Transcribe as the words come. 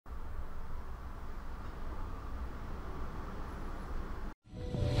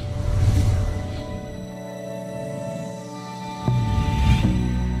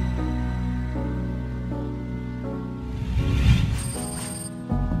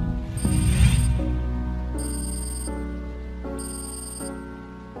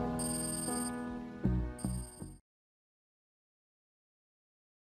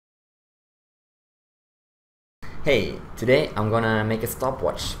Hey, today I'm gonna make a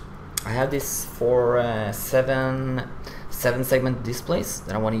stopwatch. I have this for seven segment displays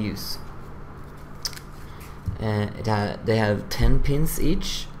that I want to use. They have 10 pins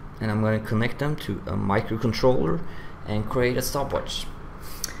each, and I'm gonna connect them to a microcontroller and create a stopwatch.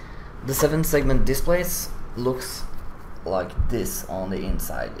 The 7 segment displays looks like this on the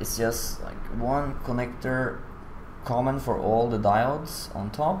inside. It's just like one connector common for all the diodes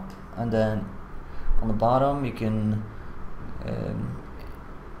on top, and then on the bottom you can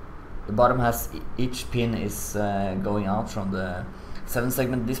the bottom has each pin is going out from the 7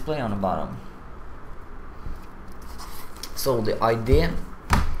 segment display on the bottom. So the idea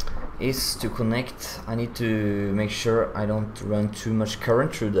is to connect. I need to make sure I don't run too much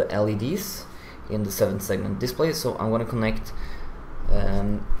current through the LEDs in the 7 segment display, so I'm going to connect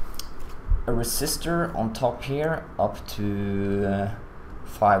a resistor on top here up to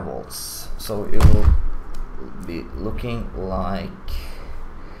 5 volts. So it will be looking like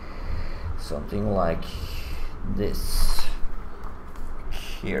something like this.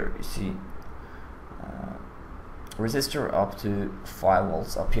 Here you see resistor up to 5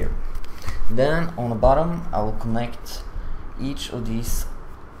 volts up here. Then on the bottom I will connect each of these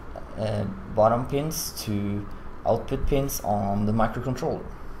bottom pins to output pins on the microcontroller.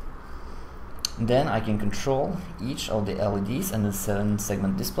 Then I can control each of the LEDs and the 7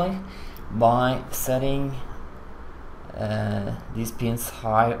 segment display by setting these pins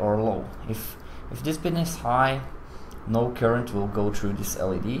high or low. If this pin is high, no current will go through this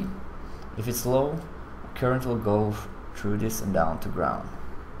LED. If it's low, current will go through this and down to ground.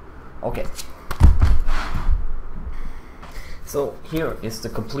 Okay. So here is the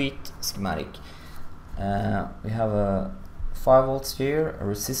complete schematic. We have a 5 volts here, a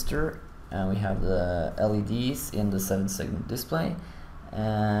resistor, and we have the LEDs in the 7 segment display,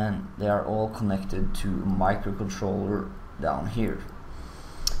 and they are all connected to a microcontroller down here.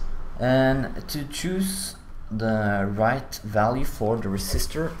 And to choose the right value for the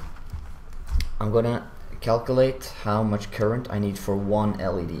resistor, I'm gonna calculate how much current I need for one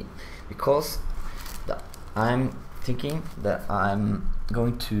LED, because I'm thinking that I'm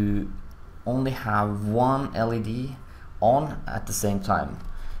going to only have one LED on at the same time,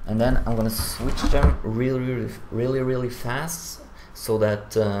 and then I'm gonna switch them really fast, so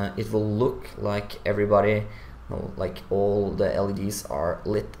that it will look like everybody, like all the LEDs are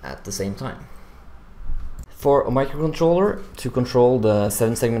lit at the same time. For a microcontroller to control the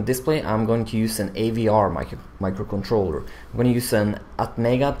 7 segment display, I'm going to use an AVR microcontroller. I'm going to use an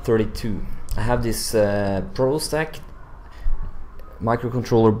Atmega 32. I have this ProStack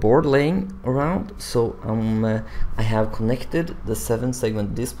microcontroller board laying around, so I have connected the 7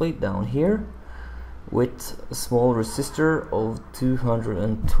 segment display down here with a small resistor of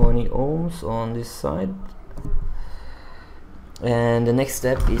 220 ohms on this side. And the next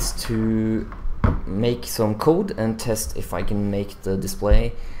step is to make some code and test if I can make the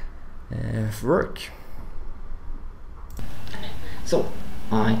display work. So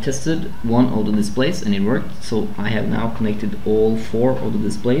I tested one of the displays and it worked, so I have now connected all 4 of the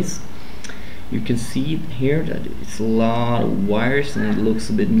displays. You can see here that it's a lot of wires and it looks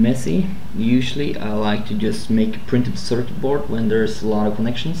a bit messy. Usually I like to just make a printed circuit board when there's a lot of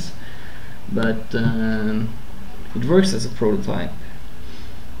connections, but it works as a prototype.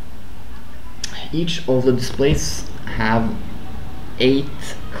 Each of the displays have 8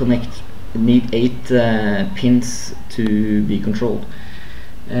 pins to be controlled,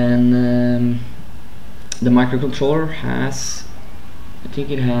 and the microcontroller has, I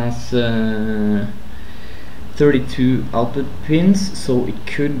think it has 32 output pins, so it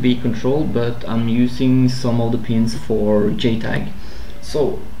could be controlled, but I'm using some of the pins for JTAG.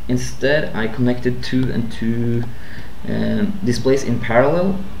 So instead I connected 2 and 2 displays in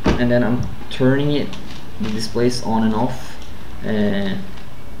parallel, and then I'm turning the displays on and off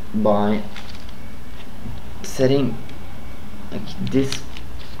by setting like this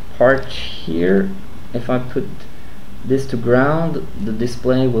part here. If I put this to ground, the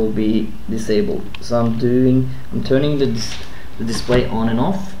display will be disabled. So I'm turning the display on and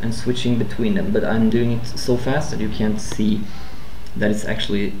off and switching between them, but I'm doing it so fast that you can't see that it's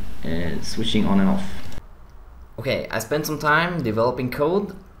actually switching on and off. Okay, I spent some time developing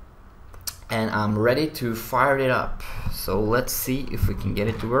code and I'm ready to fire it up. So let's see if we can get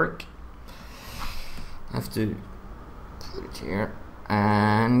it to work. I have to put it here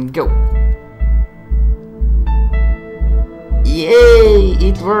and go. Yay!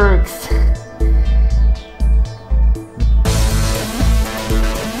 It works!